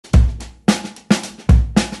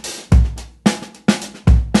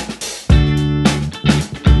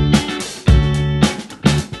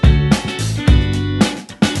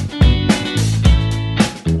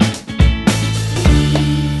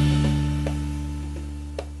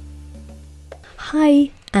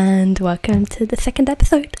Hi, and welcome to the second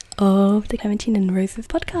episode of the Clementine and Roses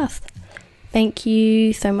podcast. Thank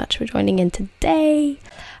you so much for joining in today.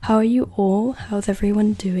 How are you all? How's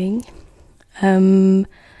everyone doing?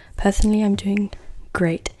 Personally, I'm doing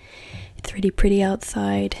great. It's really pretty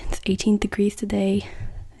outside. It's 18 degrees today.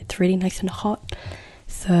 It's really nice and hot,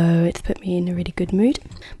 so it's put me in a really good mood.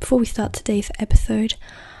 Before we start today's episode,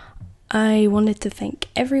 I wanted to thank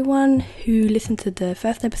everyone who listened to the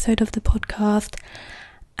first episode of the podcast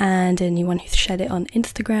and anyone who's shared it on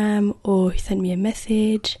Instagram or who sent me a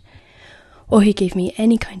message or who gave me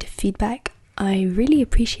any kind of feedback. I really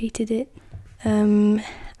appreciated it, and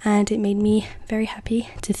it made me very happy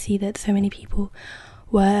to see that so many people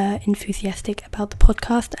were enthusiastic about the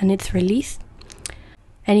podcast and its release.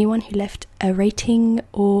 Anyone who left a rating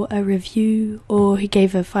or a review or who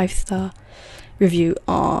gave a 5-star review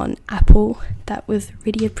on Apple, that was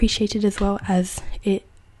really appreciated, as well as it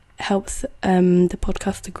helps the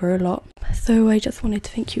podcast to grow a lot. So I just wanted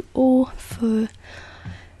to thank you all for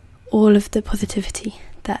all of the positivity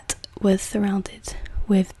that was surrounded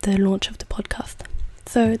with the launch of the podcast.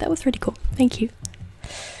 So that was really cool. Thank you.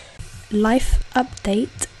 Life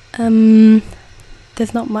update.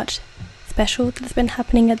 There's not much special that's been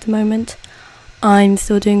happening at the moment. I'm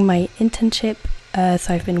still doing my internship,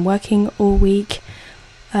 so I've been working all week.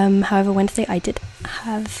 However, Wednesday I did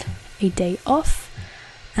have a day off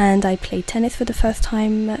and I played tennis for the first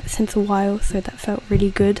time since a while, so that felt really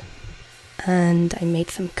good. And I made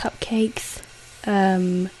some cupcakes,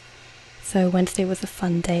 so Wednesday was a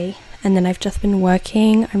fun day. And then I've just been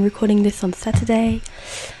working. I'm recording this on Saturday,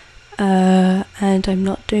 and I'm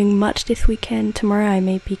not doing much this weekend. Tomorrow I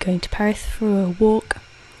may be going to Paris for a walk.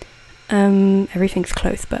 Everything's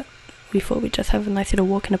closed, but we thought we'd just have a nice little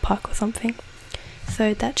walk in a park or something,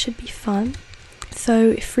 so that should be fun.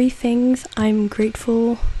 So 3 things I'm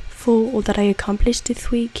grateful for or that I accomplished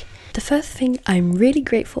this week. The first thing I'm really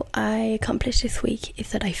grateful I accomplished this week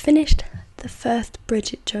is that I finished the first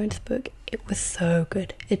Bridget Jones book. It was so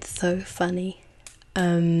good. It's so funny.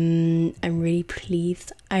 I'm really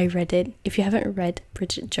pleased I read it. If you haven't read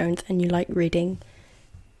Bridget Jones and you like reading,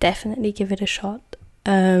 definitely give it a shot.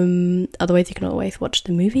 Otherwise you can always watch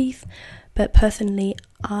the movies, but personally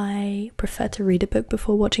I prefer to read a book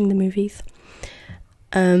before watching the movies.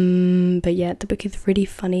 But yeah, the book is really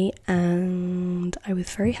funny and I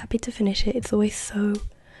was very happy to finish it. It's always so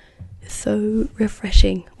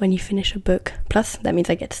refreshing when you finish a book. Plus that means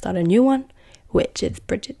I get to start a new one, which is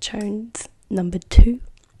Bridget Jones number 2,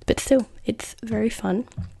 but still it's very fun.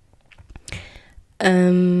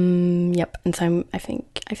 Yep, and so I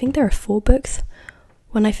think there are 4 books.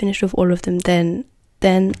 When I finish with all of them,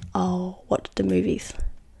 then I'll watch the movies.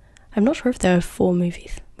 I'm not sure if there are 4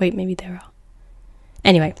 movies. Wait, maybe there are.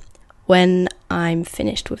 Anyway, when I'm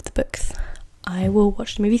finished with the books, I will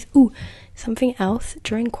watch the movies. Ooh, something else.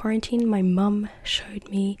 During quarantine, my mum showed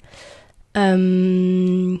me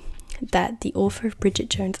that the author of Bridget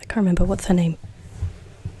Jones, I can't remember, what's her name?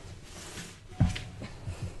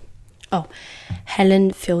 Oh,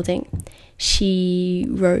 Helen Fielding. She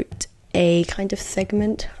wrote a kind of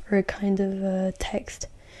segment or a kind of text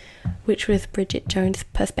which was Bridget Jones'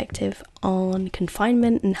 perspective on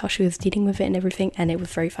confinement and how she was dealing with it and everything, and it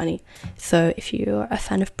was very funny. So if you're a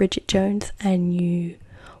fan of Bridget Jones and you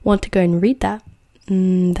want to go and read that,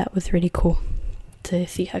 that was really cool to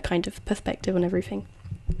see her kind of perspective on everything.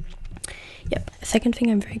 Yep. Second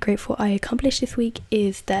thing I'm very grateful I accomplished this week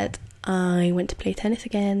is that I went to play tennis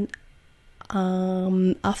again.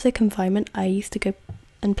 After confinement I used to go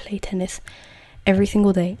and play tennis every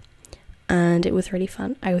single day, and it was really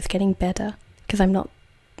fun. I was getting better because I'm not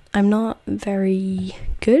very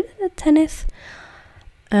good at tennis.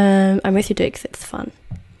 I mostly do it because it's fun,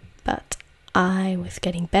 but I was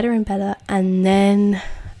getting better and better. And then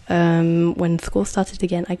when school started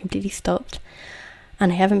again, I completely stopped,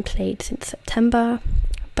 and I haven't played since September,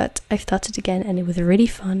 but I started again and it was really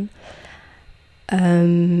fun.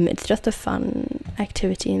 It's just a fun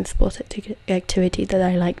activity and sport activity that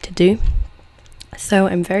I like to do. So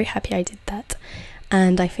I'm very happy I did that,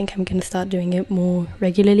 and I think I'm going to start doing it more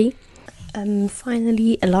regularly.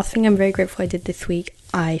 Finally, a last thing I'm very grateful I did this week.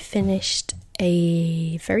 I finished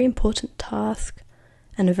a very important task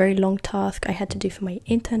and a very long task I had to do for my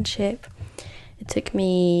internship. It took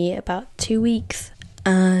me about 2 weeks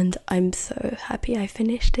and I'm so happy I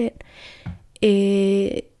finished it.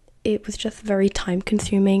 It was just very time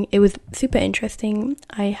consuming. It was super interesting.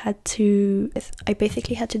 I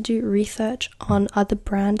basically had to do research on other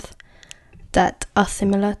brands that are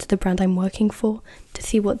similar to the brand I'm working for to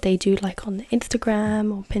see what they do, like on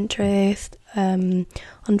Instagram or Pinterest, on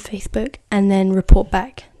Facebook, and then report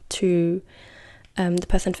back to the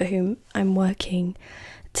person for whom I'm working,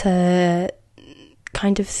 to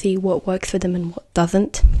kind of see what works for them and what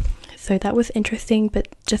doesn't. So that was interesting, but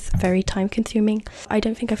just very time consuming. I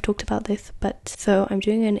don't think I've talked about this, but so I'm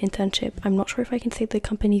doing an internship. I'm not sure if I can say the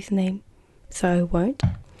company's name, so I won't.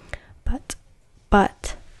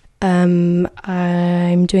 But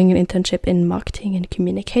I'm doing an internship in marketing and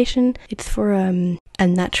communication. It's for a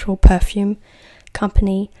natural perfume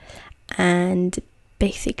company, and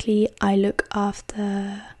basically I work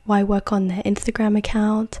on their Instagram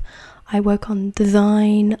account, I work on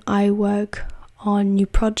design, I work on new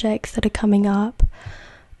projects that are coming up,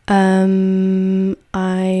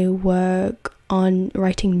 I work on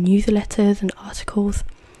writing newsletters and articles,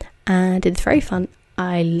 and it's very fun.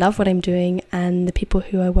 I love what I'm doing, and the people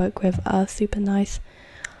who I work with are super nice.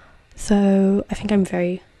 So I think I'm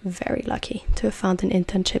very, very lucky to have found an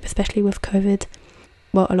internship, especially with COVID.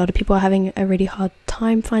 Well, a lot of people are having a really hard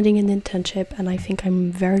time finding an internship, and I think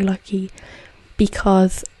I'm very lucky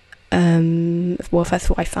because well, first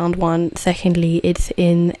of all, I found one. Secondly, it's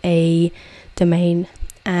in a domain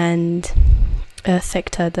and a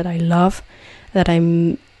sector that I love, that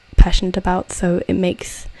I'm passionate about, so it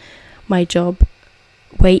makes my job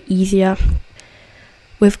way easier.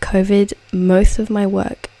 With COVID, most of my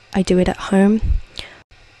work, I do it at home.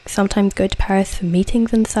 Sometimes go to Paris for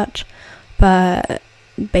meetings and such, but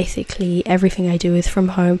basically everything I do is from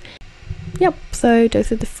home. Yep, so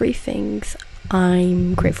those are the 3 things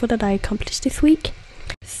I'm grateful that I accomplished this week.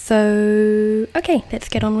 So, okay, let's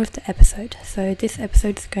get on with the episode. So this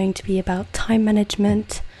episode is going to be about time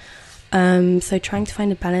management. So trying to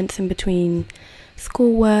find a balance in between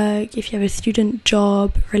schoolwork, if you have a student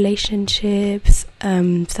job, relationships,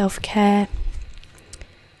 self-care,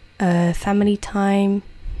 family time,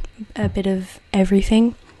 a bit of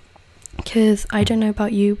everything. Because I don't know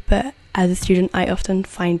about you, but as a student I often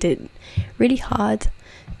find it really hard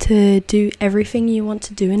to do everything you want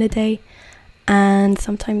to do in a day, and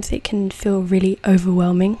sometimes it can feel really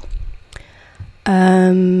overwhelming.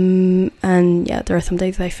 And yeah, there are some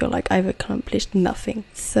days I feel like I've accomplished nothing.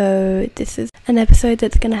 So this is an episode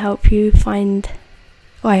that's going to help you find,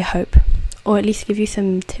 or I hope, or at least give you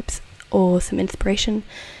some tips or some inspiration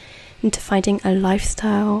into finding a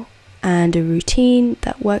lifestyle and a routine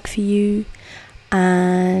that work for you.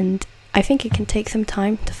 And I think it can take some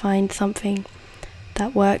time to find something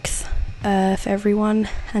that works for everyone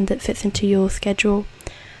and that fits into your schedule.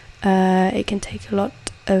 It can take a lot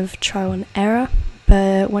of trial and error,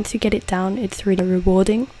 but once you get it down, it's really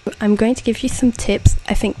rewarding. I'm going to give you some tips.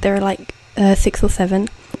 I think there are like 6 or 7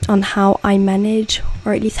 on how I manage,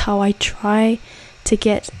 or at least how I try to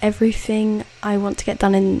get everything I want to get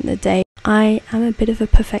done in the day. I am a bit of a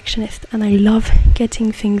perfectionist and I love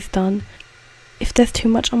getting things done. If there's too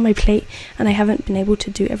much on my plate and I haven't been able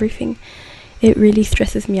to do everything, it really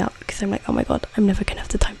stresses me out, because I'm like, oh my god, I'm never gonna have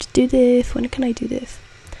the time to do this, when can I do this?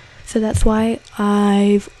 So that's why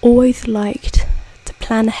I've always liked to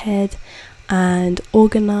plan ahead and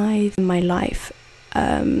organize my life.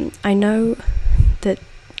 I know that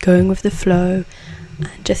going with the flow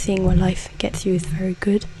and just seeing where life gets you is very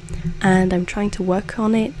good, and I'm trying to work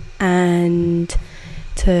on it and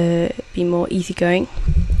to be more easygoing,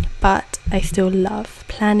 but I still love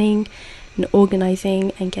planning and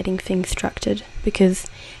organizing and getting things structured, because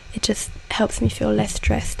it just helps me feel less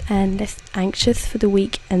stressed and less anxious for the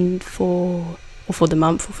week and for the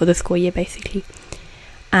month, or for the school year basically,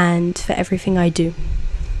 and for everything I do.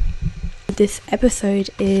 This episode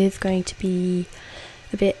is going to be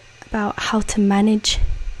a bit about how to manage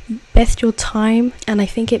best your time, and I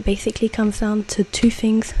think it basically comes down to 2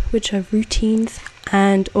 things, which are routines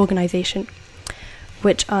and organization,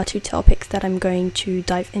 which are 2 topics that I'm going to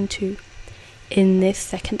dive into in this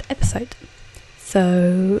second episode.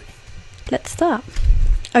 So let's start.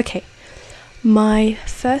 Okay, my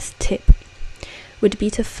first tip would be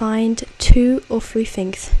to find 2 or 3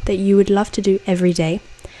 things that you would love to do every day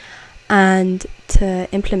and to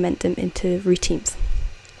implement them into routines.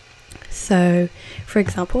 So, for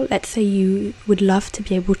example, let's say you would love to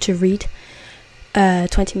be able to read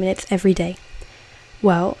 20 minutes every day.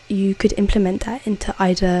 Well, you could implement that into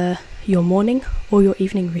either your morning or your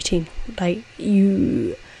evening routine. Like,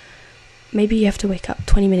 maybe you have to wake up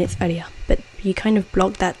 20 minutes earlier, but you kind of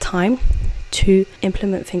block that time to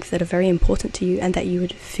implement things that are very important to you and that you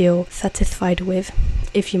would feel satisfied with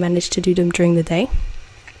if you manage to do them during the day.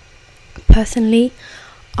 Personally,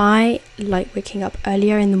 I like waking up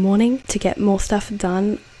earlier in the morning to get more stuff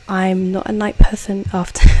done. I'm not a night person.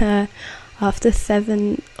 After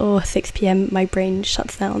 7 or 6 p.m. my brain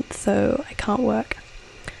shuts down, so I can't work.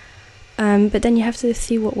 But then you have to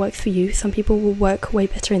see what works for you. Some people will work way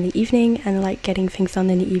better in the evening and like getting things done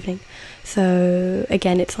in the evening. So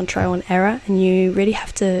again, it's on trial and error, and you really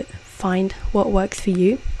have to find what works for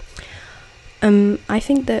you. I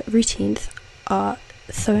think that routines are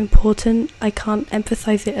so important. I can't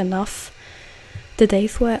emphasize it enough. The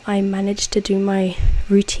days where I manage to do my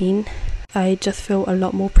routine, I just feel a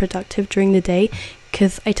lot more productive during the day,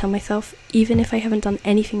 because I tell myself, even if I haven't done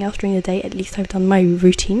anything else during the day, at least I've done my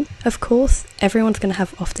routine. Of course, everyone's going to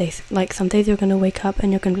have off days. Like some days you're going to wake up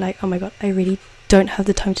and you're going to be like, oh my god, I really don't have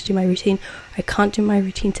the time to do my routine. I can't do my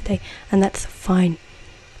routine today, and that's fine.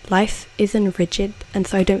 Life isn't rigid, and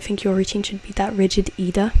so I don't think your routine should be that rigid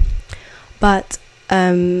either. But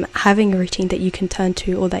having a routine that you can turn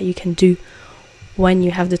to or that you can do when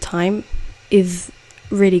you have the time is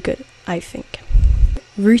really good, I think.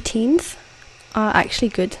 Routines are actually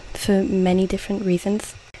good for many different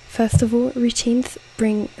reasons. First of all, routines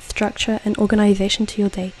bring structure and organization to your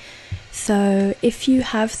day. So if you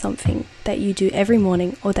have something that you do every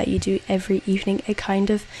morning or that you do every evening, it kind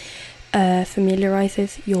of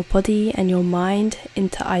familiarizes your body and your mind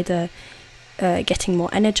into either getting more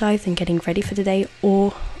energized and getting ready for the day,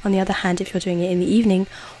 or on the other hand, if you're doing it in the evening,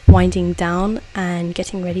 winding down and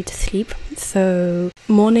getting ready to sleep. So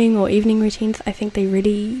morning or evening routines, I think they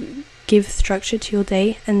really give structure to your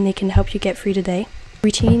day and they can help you get through the day.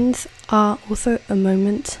 Routines are also a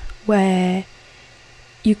moment where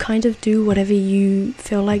you kind of do whatever you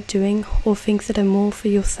feel like doing, or things that are more for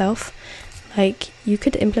yourself. Like, you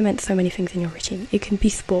could implement so many things in your routine. It can be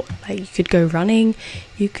sport, like you could go running,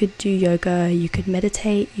 you could do yoga, you could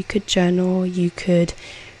meditate, you could journal, you could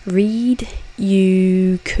read,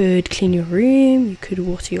 you could clean your room, you could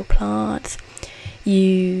water your plants,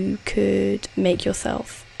 you could make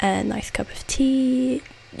yourself a nice cup of tea.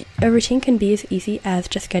 A routine can be as easy as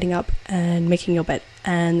just getting up and making your bed,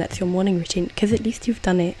 and that's your morning routine, because at least you've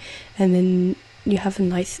done it and then you have a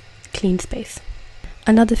nice clean space.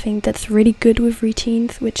 Another thing that's really good with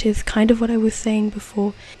routines, which is kind of what I was saying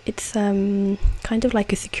before, it's kind of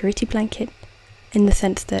like a security blanket, in the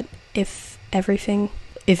sense that if everything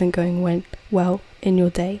isn't going well in your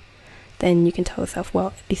day, then you can tell yourself, well,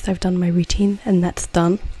 at least I've done my routine and that's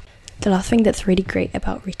done. The last thing that's really great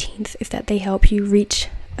about routines is that they help you reach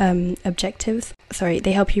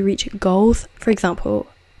they help you reach goals. For example,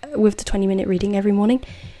 with the 20-minute reading every morning,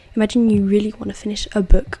 imagine you really want to finish a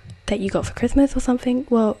book that you got for Christmas or something.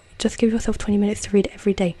 Well, just give yourself 20 minutes to read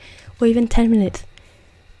every day, or even 10 minutes.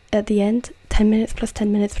 At the end, 10 minutes plus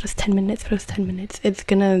 10 minutes plus 10 minutes plus 10 minutes. It's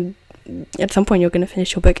gonna, at some point you're gonna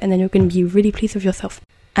finish your book, and then you're gonna be really pleased with yourself.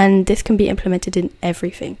 And this can be implemented in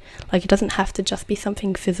everything. Like, it doesn't have to just be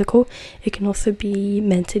something physical. It can also be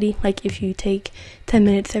mentally. Like, if you take 10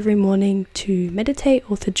 minutes every morning to meditate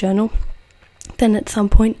or to journal, then at some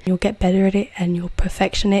point you'll get better at it and you'll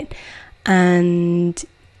perfection it, and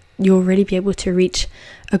you'll really be able to reach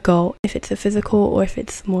a goal. If it's a physical or if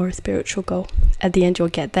it's more a spiritual goal, at the end you'll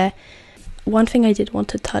get there. One thing I did want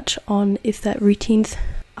to touch on is that routines,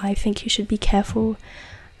 I think you should be careful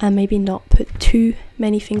and maybe not put too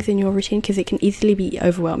many things in your routine, because it can easily be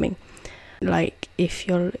overwhelming. Like, if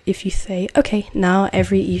you say, okay, now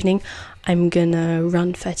every evening I'm gonna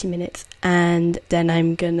run 30 minutes and then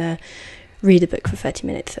I'm gonna read a book for 30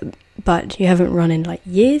 minutes, but you haven't run in like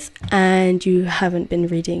years and you haven't been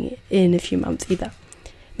reading in a few months either.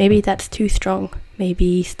 Maybe that's too strong.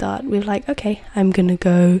 Maybe start with like, okay, I'm gonna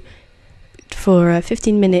go for a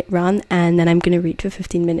 15-minute run and then I'm going to read for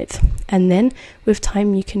 15 minutes, and then with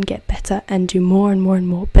time you can get better and do more and more and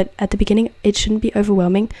more. But at the beginning it shouldn't be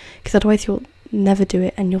overwhelming, because otherwise you'll never do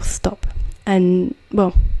it and you'll stop. And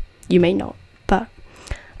well, you may not, but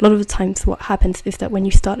a lot of the times what happens is that when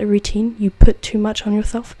you start a routine, you put too much on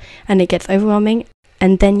yourself and it gets overwhelming,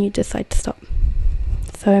 and then you decide to stop.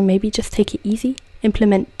 So maybe just take it easy,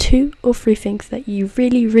 implement 2 or 3 things that you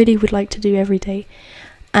really, really would like to do every day,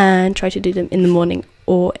 and try to do them in the morning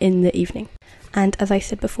or in the evening. And as I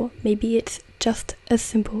said before, maybe it's just as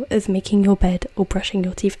simple as making your bed or brushing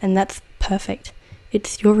your teeth, and that's perfect.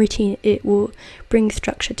 It's your routine. It will bring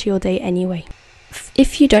structure to your day anyway.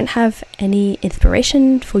 If you don't have any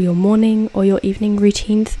inspiration for your morning or your evening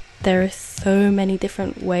routines, there are so many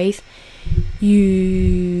different ways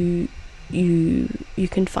you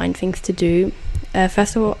can find things to do.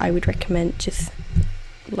 First of all, I would recommend just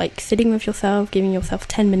like sitting with yourself, giving yourself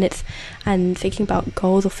 10 minutes and thinking about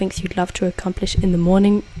goals or things you'd love to accomplish in the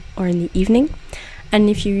morning or in the evening. And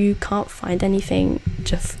if you can't find anything,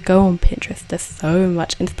 just go on Pinterest. There's so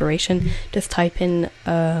much inspiration. Just type in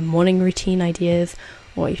morning routine ideas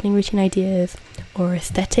or evening routine ideas or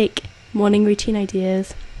aesthetic morning routine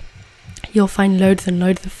ideas. you'll find loads and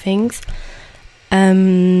loads of things.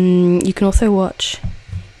 You can also watch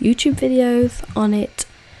YouTube videos on it.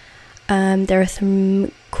 There are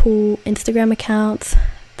some cool Instagram accounts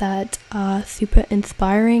that are super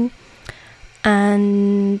inspiring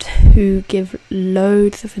and who give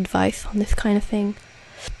loads of advice on this kind of thing.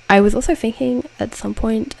 I was also thinking at some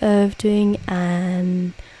point of doing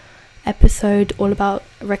an episode all about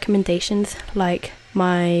recommendations, like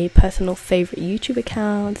my personal favorite YouTube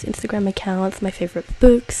accounts, Instagram accounts, my favorite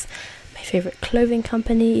books, my favorite clothing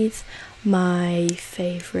companies, my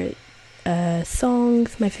favorite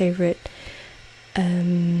songs, my favorite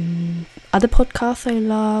other podcasts I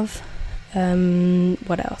love,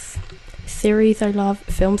 what else? Series I love,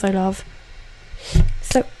 films I love.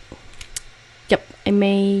 So, yep, I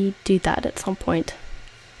may do that at some point.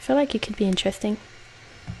 I feel like it could be interesting.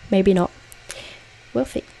 Maybe not. We'll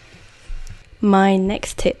see. My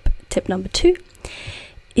next tip number 2,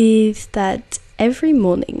 is that every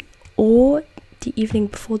morning or the evening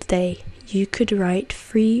before the day, you could write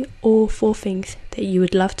 3 or 4 things that you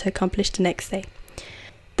would love to accomplish the next day.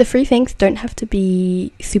 The 3 things don't have to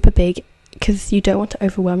be super big because you don't want to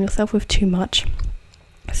overwhelm yourself with too much.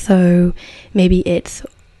 So maybe it's,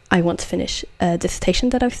 I want to finish a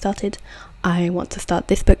dissertation that I've started, I want to start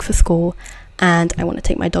this book for school, and I want to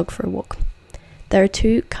take my dog for a walk. There are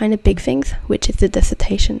 2 kind of big things, which is the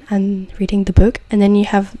dissertation and reading the book, and then you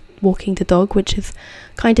have walking the dog, which is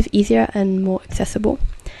kind of easier and more accessible.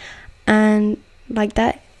 And like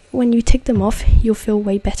that, when you tick them off, you'll feel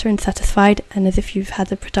way better and satisfied, and as if you've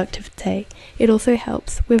had a productive day. It also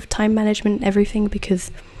helps with time management and everything,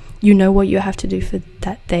 because you know what you have to do for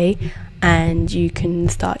that day and you can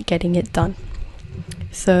start getting it done.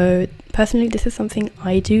 So personally, this is something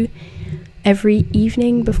I do every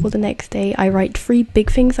evening before the next day. I write 3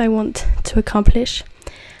 big things I want to accomplish,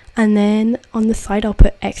 and then on the side I'll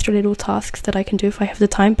put extra little tasks that I can do if I have the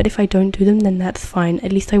time, but if I don't do them, then that's fine.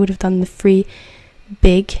 At least I would have done the 3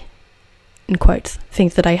 big, in quotes,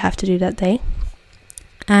 things that I have to do that day.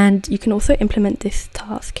 And you can also implement this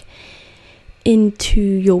task into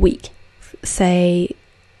your week. Say,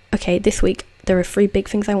 okay, this week there are 3 big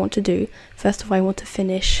things I want to do. First of all, I want to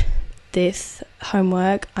finish this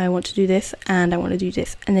homework, I want to do this, and I want to do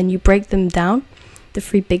this. And then you break them down, the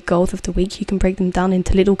 3 big goals of the week, you can break them down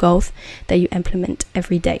into little goals that you implement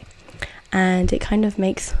every day. And it kind of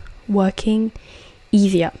makes working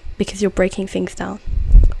easier because you're breaking things down.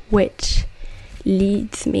 Which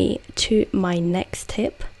leads me to my next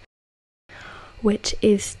tip, which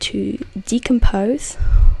is to decompose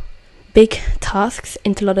big tasks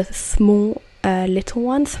into a lot of small little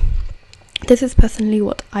ones. This is personally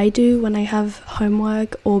what I do when I have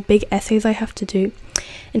homework or big essays I have to do.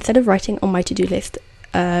 Instead of writing on my to-do list,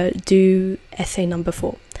 do essay number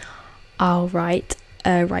 4. I'll write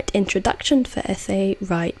introduction for essay,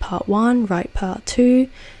 write part 1, write part 2,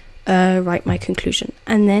 write my conclusion,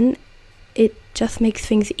 and then it just makes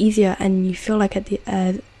things easier, and you feel like at the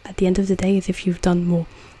end of the day as if you've done more.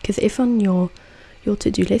 Because if on your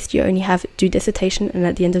to-do list you only have do dissertation, and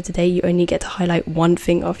at the end of the day you only get to highlight 1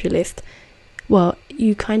 thing off your list, well,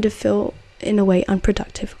 you kind of feel in a way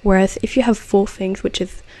unproductive. Whereas if you have 4 things, which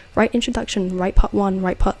is write introduction, write part 1,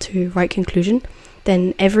 write part 2, write conclusion,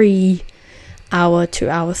 then every hour, 2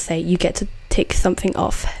 hours, say, you get to tick something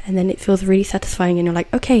off, and then it feels really satisfying, and you're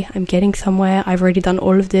like, okay, I'm getting somewhere, I've already done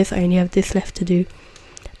all of this, I only have this left to do.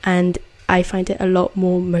 And I find it a lot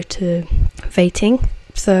more motivating.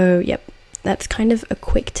 So yep, that's kind of a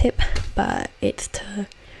quick tip, but it's to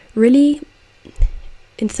really,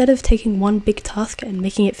 instead of taking one big task and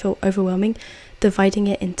making it feel overwhelming, dividing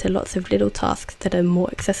it into lots of little tasks that are more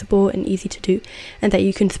accessible and easy to do, and that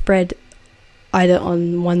you can spread either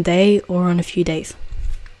on one day or on a few days.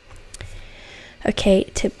 Okay,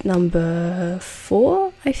 tip number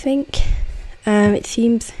 4, I think. It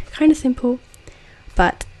seems kind of simple,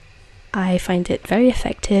 but I find it very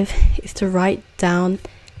effective, is to write down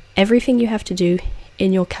everything you have to do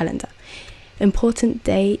in your calendar. Important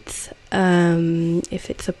dates, if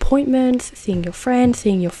it's appointments, seeing your friends,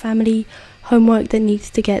 seeing your family, homework that needs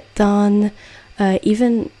to get done,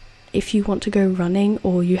 even if you want to go running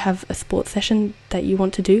or you have a sports session that you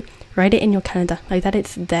want to do, write it in your calendar, like that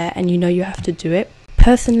it's there and you know you have to do it.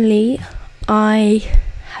 Personally, I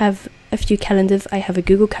have a few calendars. I have a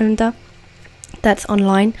Google Calendar that's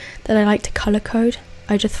online that I like to color code.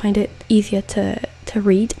 I just find it easier to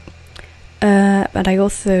read. But I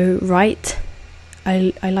also write.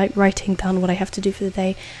 I like writing down what I have to do for the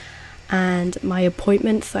day and my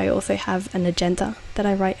appointments. I also have an agenda that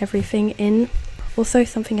I write everything in. Also,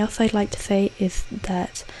 something else I'd like to say is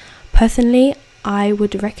that personally I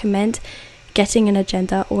would recommend getting an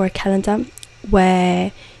agenda or a calendar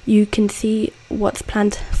where you can see what's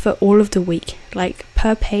planned for all of the week. Like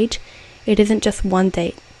per page, it isn't just one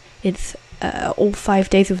day, it's all 5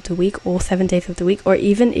 days of the week or 7 days of the week, or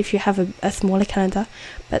even if you have a smaller calendar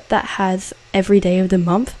but that has every day of the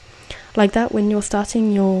month. Like that, when you're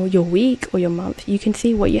starting your week or your month, you can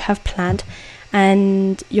see what you have planned,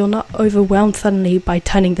 and you're not overwhelmed suddenly by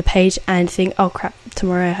turning the page and saying, oh crap,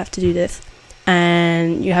 tomorrow I have to do this,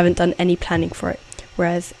 and you haven't done any planning for it.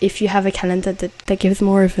 Whereas if you have a calendar that gives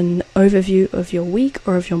more of an overview of your week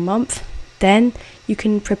or of your month, then you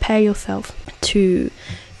can prepare yourself to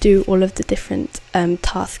do all of the different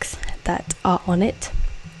tasks that are on it.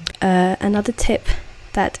 Another tip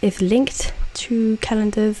that is linked to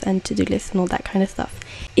calendars and to-do lists and all that kind of stuff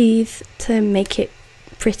is to make it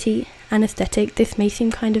pretty and aesthetic. This may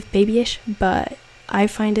seem kind of babyish, but I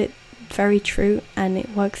find it very true and it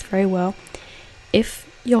works very well. If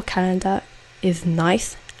your calendar is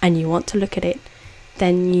nice and you want to look at it,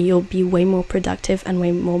 then you'll be way more productive and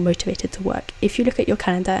way more motivated to work. If you look at your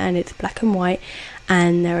calendar and it's black and white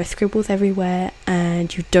and there are scribbles everywhere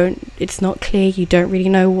and it's not clear, you don't really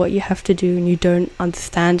know what you have to do and you don't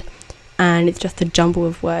understand, and it's just a jumble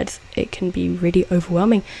of words, it can be really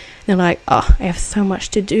overwhelming. They're like, oh, I have so much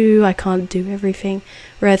to do, I can't do everything.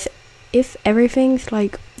 Whereas if everything's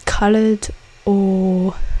like colored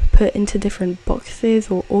or put into different boxes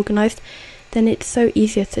or organized, then it's so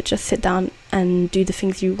easier to just sit down and do the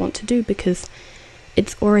things you want to do because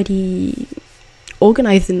it's already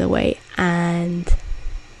organized in the way and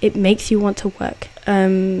it makes you want to work.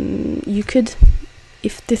 You could,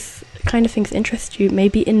 if this kind of things interest you,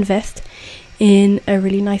 maybe invest in a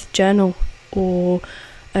really nice journal or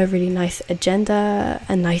a really nice agenda,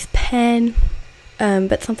 a nice pen,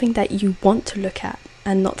 but something that you want to look at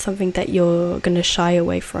and not something that you're going to shy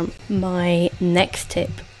away from. My next tip,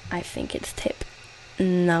 I think it's tip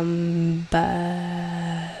number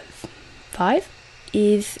 5,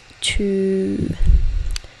 is to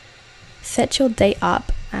set your day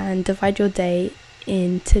up and divide your day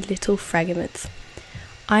into little fragments.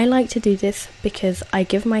 I like to do this because I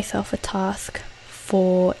give myself a task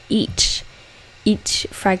for each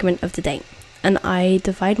fragment of the day, and I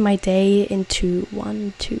divide my day into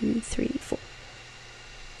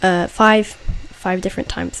 5 different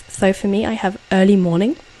times. So for me, I have early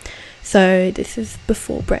morning, so this is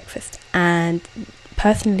before breakfast, and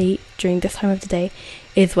personally during this time of the day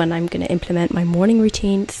is when I'm going to implement my morning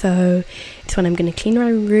routine. So it's when I'm going to clean my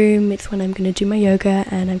room, it's when I'm going to do my yoga,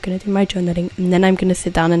 and I'm going to do my journaling, and then I'm going to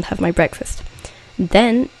sit down and have my breakfast.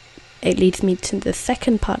 Then it leads me to the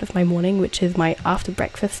second part of my morning, which is my after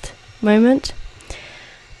breakfast moment.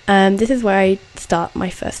 This is where I start my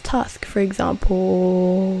first task. For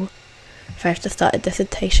example, if I have to start a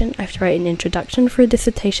dissertation, I have to write an introduction for a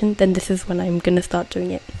dissertation, then this is when I'm going to start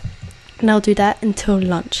doing it. And I'll do that until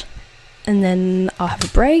lunch. And then I'll have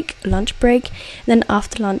a lunch break. And then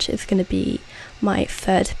after lunch, it's going to be my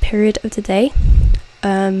third period of the day.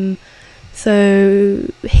 So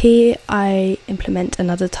here I implement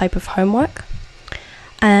another type of homework.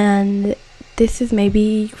 And this is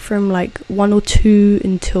maybe from like 1 or 2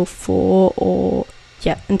 until 4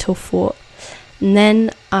 until 4. And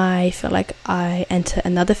then I feel like I enter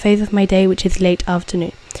another phase of my day, which is late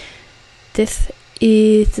afternoon. This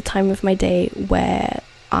is the time of my day where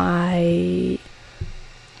I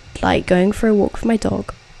like going for a walk with my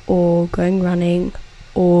dog, or going running,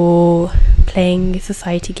 or playing a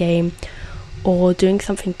society game, or doing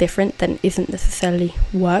something different that isn't necessarily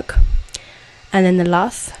work. And then the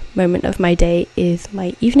last moment of my day is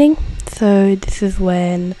my evening. So this is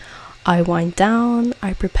when I wind down,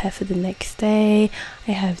 I prepare for the next day,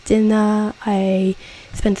 I have dinner, I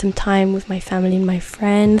spend some time with my family and my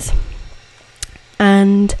friends.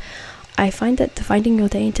 And I find that dividing your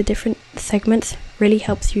day into different segments really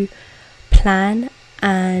helps you plan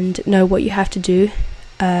and know what you have to do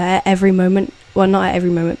at every moment. Well, not at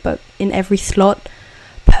every moment, but in every slot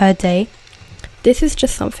per day. This is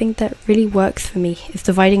just something that really works for me, is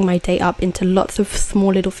dividing my day up into lots of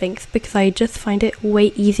small little things, because I just find it way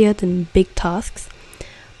easier than big tasks.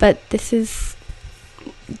 But this is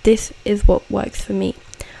what works for me.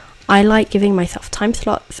 I like giving myself time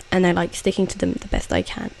slots and I like sticking to them the best I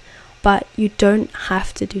can. But you don't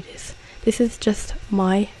have to do this. This is just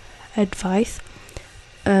my advice.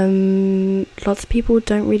 Lots of people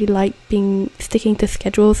don't really like sticking to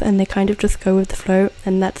schedules, and they kind of just go with the flow,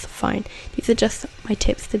 and that's fine. These are just my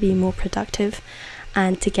tips to be more productive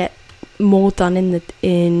and to get more done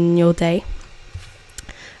in your day.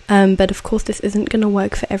 But of course this isn't going to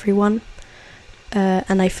work for everyone,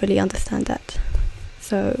 and I fully understand that.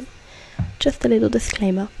 So just a little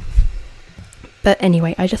disclaimer. But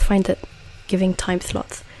anyway, I just find that giving time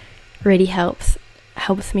slots really helps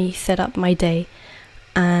me set up my day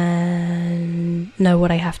and know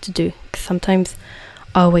what I have to do. 'Cause sometimes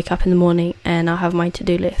I'll wake up in the morning and I'll have my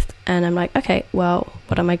to-do list and I'm like, okay, well,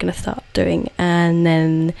 what am I going to start doing? And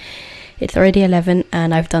then it's already 11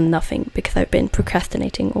 and I've done nothing because I've been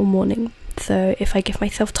procrastinating all morning. So if I give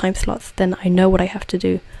myself time slots, then I know what I have to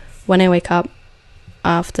do when I wake up,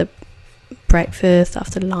 after breakfast,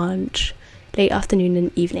 after lunch, late afternoon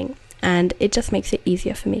and evening, and it just makes it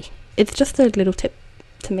easier for me. It's just a little tip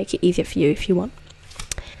to make it easier for you if you want.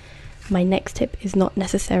 My next tip is not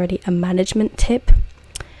necessarily a management tip,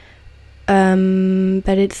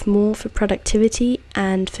 but it's more for productivity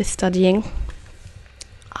and for studying.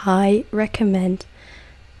 I recommend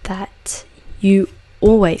that you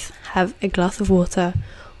always have a glass of water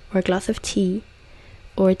or a glass of tea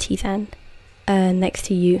or a tisane next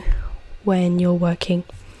to you when you're working.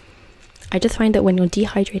 I just find that when you're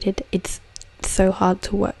dehydrated, it's so hard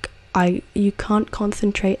to work. You can't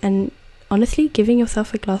concentrate, and honestly, giving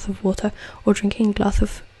yourself a glass of water or drinking a glass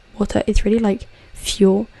of water is really like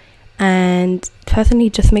fuel, and personally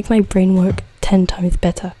just makes my brain work 10 times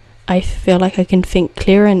better. I feel like I can think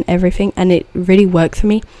clearer and everything, and it really works for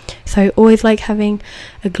me. So I always like having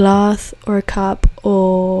a glass or a cup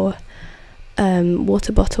or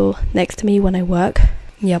water bottle next to me when I work.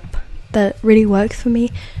 Yep, that really works for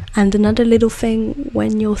me. And another little thing,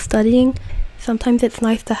 when you're studying, sometimes it's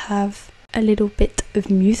nice to have a little bit of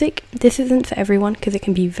music. This isn't for everyone because it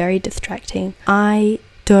can be very distracting. I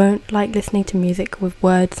don't like listening to music with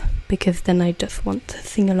words because then I just want to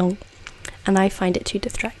sing along and I find it too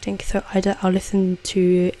distracting. So either I'll listen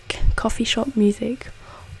to coffee shop music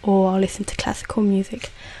or I'll listen to classical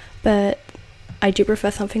music, but I do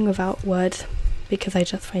prefer something without words because I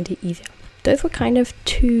just find it easier. Those were kind of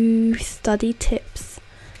 2 study tips.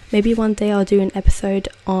 Maybe one day I'll do an episode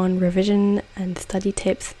on revision and study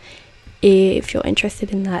tips. If you're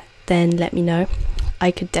interested in that, then let me know.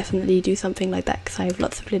 I could definitely do something like that because I have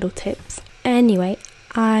lots of little tips. Anyway,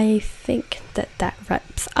 I think that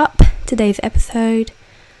wraps up today's episode.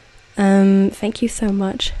 Thank you so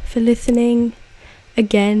much for listening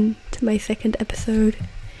again to my 2nd episode.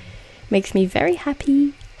 Makes me very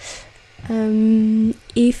happy.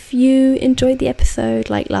 If you enjoyed the episode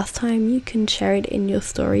like last time, you can share it in your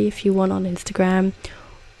story if you want on Instagram,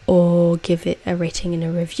 or give it a rating and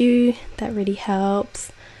a review. That really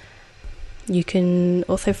helps. You can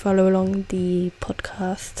also follow along the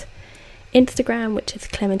podcast Instagram, which is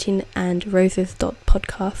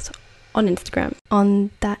clementineandroses.podcast on Instagram. On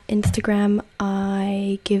that Instagram,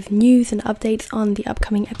 I give news and updates on the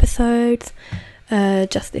upcoming episodes.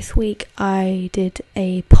 Just this week, I did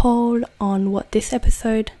a poll on what this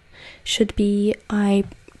episode should be. I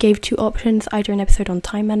gave 2 options, either an episode on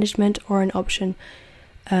time management or an option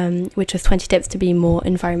which was 20 tips to be more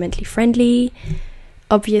environmentally friendly.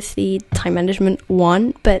 Obviously, time management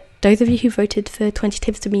won, but those of you who voted for 20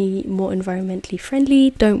 tips to be more environmentally friendly,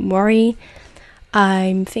 don't worry.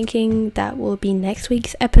 I'm thinking that will be next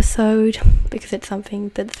week's episode because it's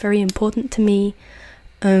something that's very important to me.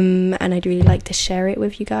 And I'd really like to share it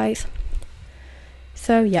with you guys.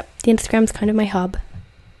 So yep, the Instagram's kind of my hub.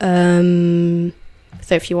 So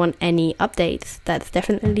if you want any updates, that's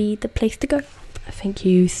definitely the place to go. Thank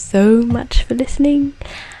you so much for listening,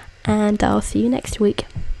 and I'll see you next week.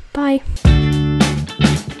 Bye.